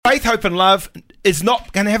Faith, Hope and Love is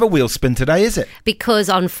not going to have a wheel spin today, is it? Because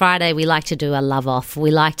on Friday we like to do a love off.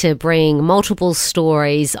 We like to bring multiple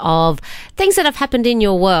stories of things that have happened in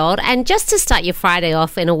your world, and just to start your Friday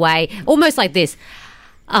off in a way almost like this.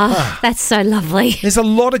 Oh, that's so lovely. There's a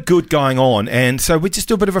lot of good going on, and so we just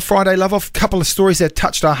do a bit of a Friday love off. A couple of stories that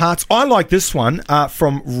touched our hearts. I like this one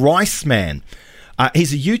from Rice Man.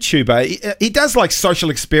 He's a YouTuber. He does like social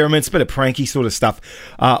experiments, bit of pranky sort of stuff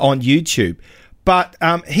on YouTube. But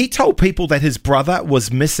he told people that his brother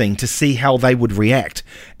was missing to see how they would react.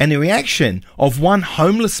 And the reaction of one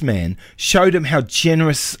homeless man showed him how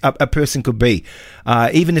generous a person could be,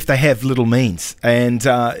 even if they have little means. And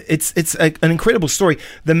it's an incredible story.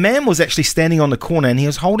 The man was actually standing on the corner and he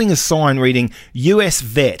was holding a sign reading, US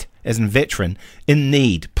Vet, as in veteran, in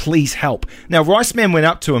need, please help. Now, Rice Man went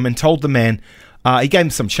up to him and told the man, he gave him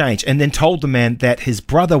some change and then told the man that his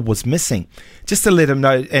brother was missing, just to let him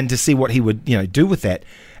know and to see what he would, do with that.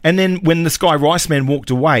 And then when this guy Rice Man walked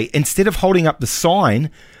away, instead of holding up the sign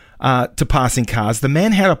to passing cars, the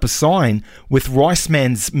man held up a sign with Rice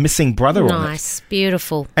Man's missing brother on it. Nice,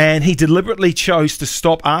 beautiful. And he deliberately chose to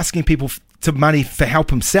stop asking people to money for help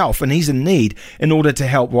himself, and he's in need, in order to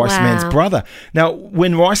help Rice Man's brother. Now,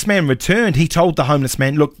 when Rice Man returned, he told the homeless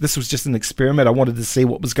man, look, this was just an experiment. I wanted to see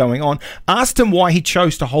what was going on. Asked him why he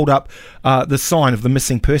chose to hold up the sign of the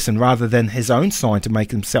missing person rather than his own sign to make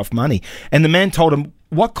himself money. And the man told him,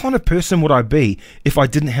 what kind of person would I be if I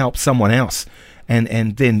didn't help someone else?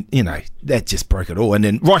 And then, that just broke it all. And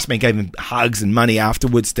then Rice Man gave him hugs and money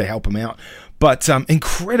afterwards to help him out. But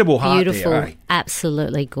incredible heart. Beautiful, there, eh?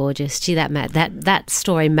 Absolutely gorgeous. Gee, that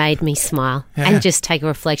story made me smile and just take a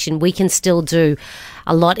reflection. We can still do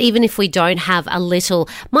a lot, even if we don't have a little.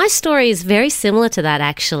 My story is very similar to that,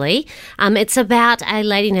 actually. It's about a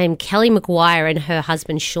lady named Kelly McGuire and her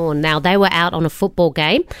husband, Sean. Now, they were out on a football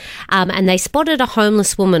game and they spotted a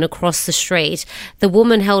homeless woman across the street. The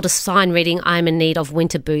woman held a sign reading, I'm in need of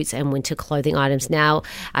winter boots and winter clothing items. Now,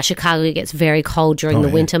 Chicago gets very cold during the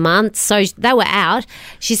winter months, so they were out.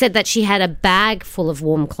 She said that she had a bag full of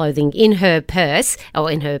warm clothing in her purse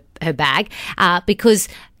or in her bag because,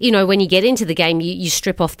 when you get into the game, you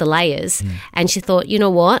strip off the layers. And she thought, you know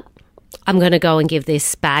what? I'm going to go and give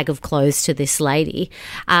this bag of clothes to this lady.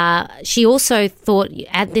 She also thought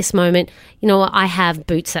at this moment, I have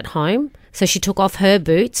boots at home. So she took off her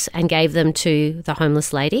boots and gave them to the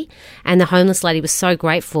homeless lady. And the homeless lady was so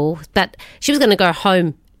grateful that she was going to go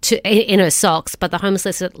home in her socks, but the homeless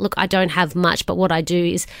lady said, look, I don't have much, but what I do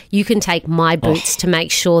is you can take my boots to make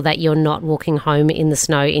sure that you're not walking home in the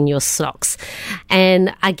snow in your socks.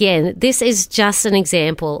 And again, this is just an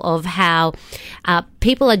example of how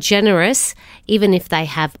people are generous even if they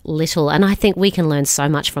have little, and I think we can learn so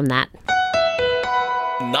much from that.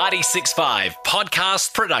 96.5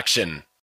 Podcast Production.